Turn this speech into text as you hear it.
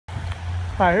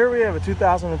Hi, here we have a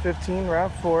 2015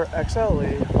 Rav4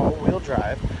 XLE all-wheel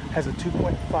drive. Has a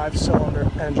 2.5 cylinder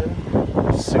engine,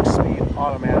 6-speed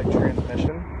automatic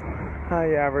transmission.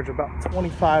 You average about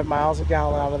 25 miles a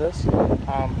gallon out of this.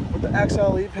 With the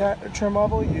XLE trim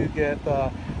level, you get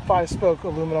the 5-spoke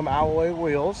aluminum alloy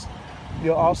wheels.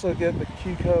 You'll also get the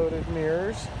key-coded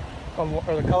mirrors, or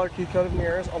the color key-coded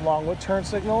mirrors, along with turn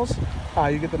signals.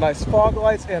 You get the nice fog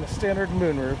lights and a standard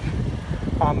moonroof.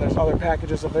 There's other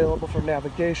packages available for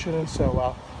navigation, and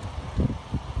so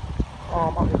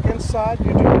on the inside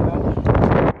you do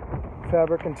have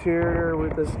fabric interior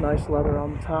with this nice leather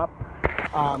on the top.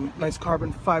 Nice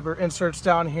carbon fiber inserts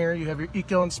down here. You have your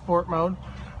Eco and Sport mode.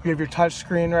 You have your touch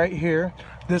screen right here.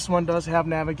 This one does have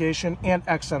navigation and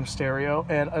XM stereo,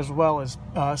 and as well as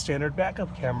standard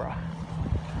backup camera.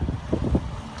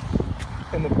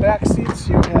 In the back seats,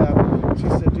 you have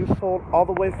seats that do fold all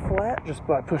the way flat just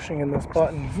by pushing in this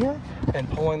button here and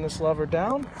pulling this lever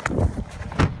down.